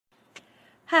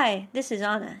Hi, this is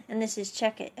Anna, and this is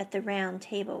Check It at the Round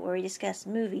Table, where we discuss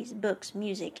movies, books,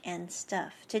 music, and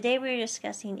stuff. Today we're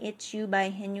discussing It's You by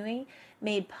Henry,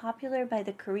 made popular by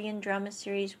the Korean drama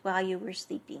series While You Were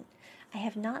Sleeping. I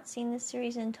have not seen this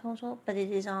series in total, but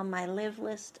it is on my live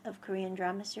list of Korean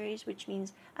drama series, which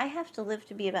means I have to live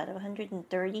to be about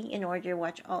 130 in order to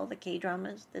watch all the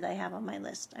K-dramas that I have on my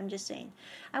list. I'm just saying.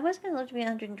 I was going to live to be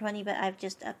 120, but I've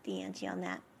just upped the ante on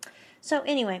that. So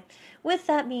anyway, with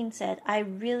that being said, I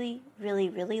really, really,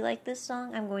 really like this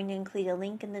song. I'm going to include a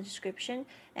link in the description,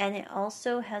 and it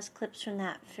also has clips from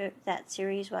that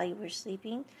series While You Were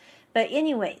Sleeping. But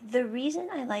anyway, the reason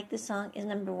I like this song is,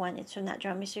 number one, it's from that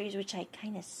drama series, which I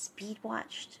kind of speed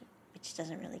watched, which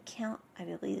doesn't really count. I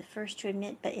will be the first to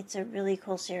admit, but it's a really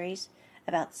cool series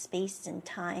about space and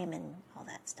time and all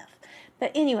that stuff.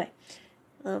 But anyway,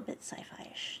 a little bit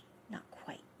sci-fi-ish. Not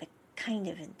quite, but kind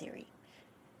of in theory.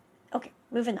 Okay,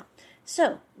 moving on.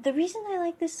 So, the reason I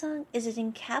like this song is it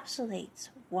encapsulates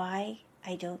why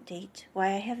I don't date, why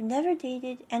I have never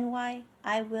dated, and why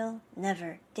I will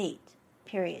never date.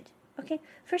 Period. Okay?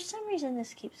 For some reason,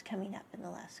 this keeps coming up in the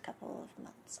last couple of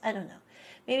months. I don't know.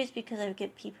 Maybe it's because I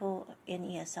get people in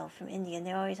ESL from India, and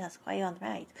they always ask, why are you on the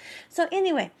right? So,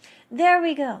 anyway, there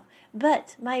we go.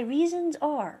 But my reasons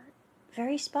are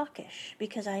very Spockish,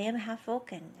 because I am half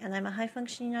Vulcan, and I'm a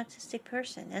high-functioning autistic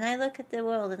person, and I look at the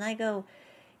world and I go,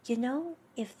 you know,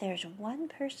 if there's one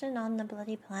person on the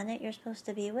bloody planet you're supposed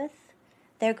to be with,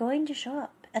 they're going to show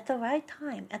up at the right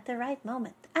time, at the right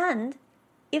moment, and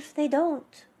if they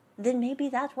don't, then maybe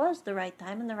that was the right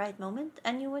time and the right moment,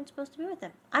 and you weren't supposed to be with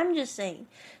them. I'm just saying.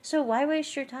 So why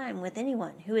waste your time with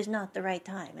anyone who is not the right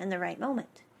time and the right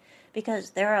moment? Because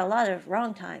there are a lot of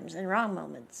wrong times and wrong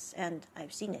moments, and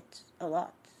I've seen it a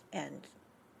lot. And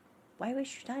why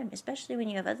waste your time? Especially when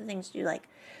you have other things to do, like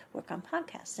work on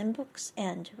podcasts and books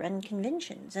and run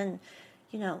conventions and,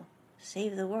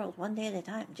 save the world one day at a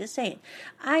time. Just saying.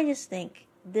 I just think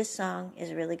this song is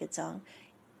a really good song.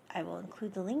 I will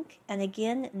include the link. And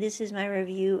again, this is my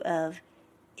review of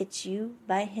It's You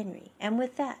by Henry. And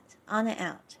with that, Anna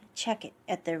out. Check it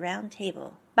at the round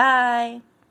table. Bye!